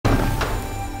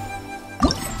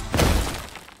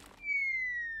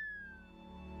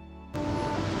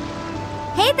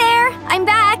I'm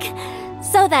back!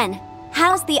 So then,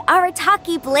 how's the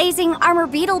Arataki Blazing Armor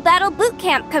Beetle Battle Boot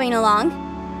Camp coming along?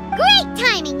 Great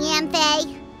timing,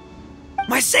 Yanfei!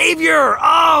 My savior!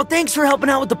 Oh, thanks for helping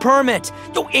out with the permit!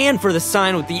 Oh, and for the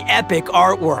sign with the epic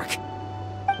artwork.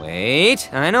 Wait,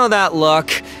 I know that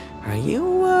look. Are you,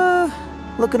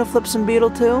 looking to flip some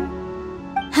Beetle too?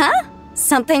 Huh?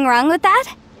 Something wrong with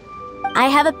that? I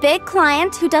have a big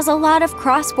client who does a lot of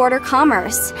cross-border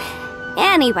commerce.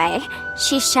 Anyway,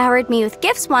 she showered me with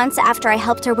gifts once after I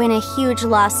helped her win a huge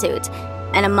lawsuit,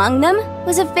 and among them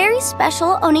was a very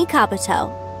special Oni Kabuto.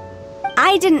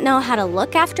 I didn't know how to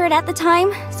look after it at the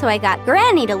time, so I got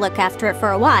Granny to look after it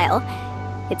for a while.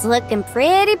 It's looking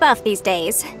pretty buff these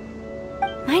days.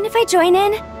 Mind if I join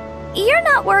in? You're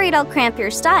not worried I'll cramp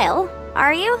your style,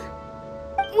 are you?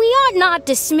 We ought not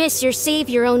dismiss your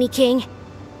savior, Oni King.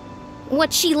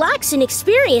 What she lacks in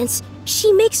experience,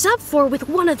 she makes up for with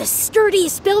one of the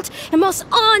sturdiest built and most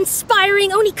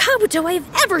awe-inspiring Oni Kabuto I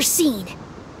have ever seen.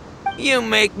 You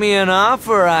make me an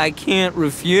offer I can't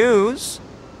refuse.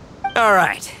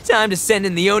 Alright, time to send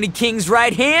in the Oni King's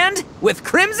right hand with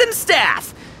Crimson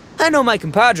Staff. I know my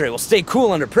compadre will stay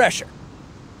cool under pressure.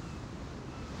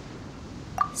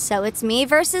 So it's me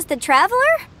versus the Traveler?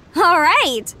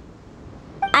 Alright!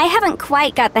 I haven't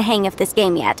quite got the hang of this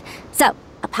game yet, so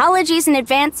apologies in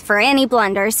advance for any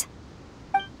blunders.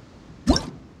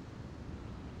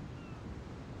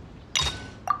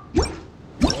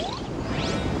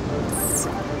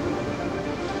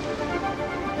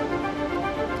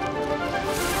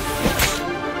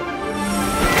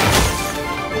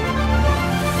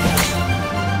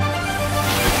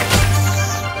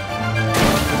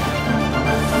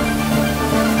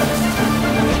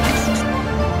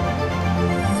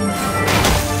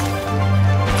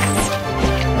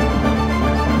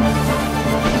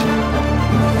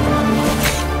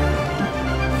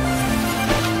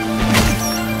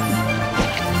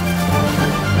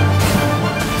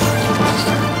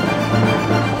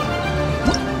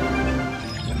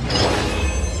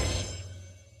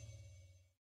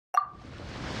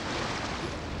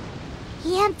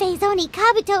 Yanfei's Oni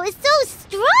Kabuto is so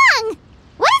strong!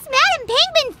 What is Madame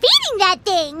Penguin feeding that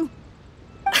thing?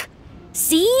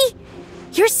 See?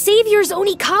 Your savior's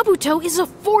Oni Kabuto is a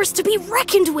force to be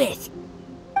reckoned with.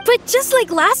 But just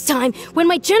like last time, when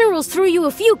my generals threw you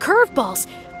a few curveballs,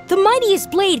 the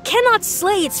mightiest blade cannot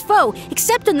slay its foe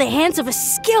except in the hands of a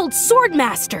skilled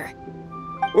swordmaster.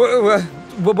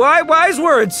 Wise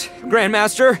words,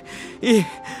 Grandmaster.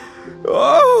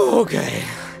 Oh, okay.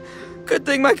 Good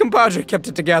thing my compadre kept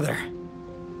it together.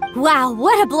 Wow,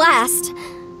 what a blast!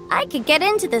 I could get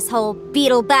into this whole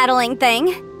beetle battling thing.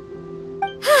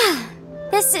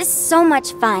 This is so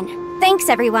much fun. Thanks,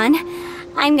 everyone.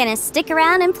 I'm gonna stick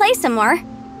around and play some more.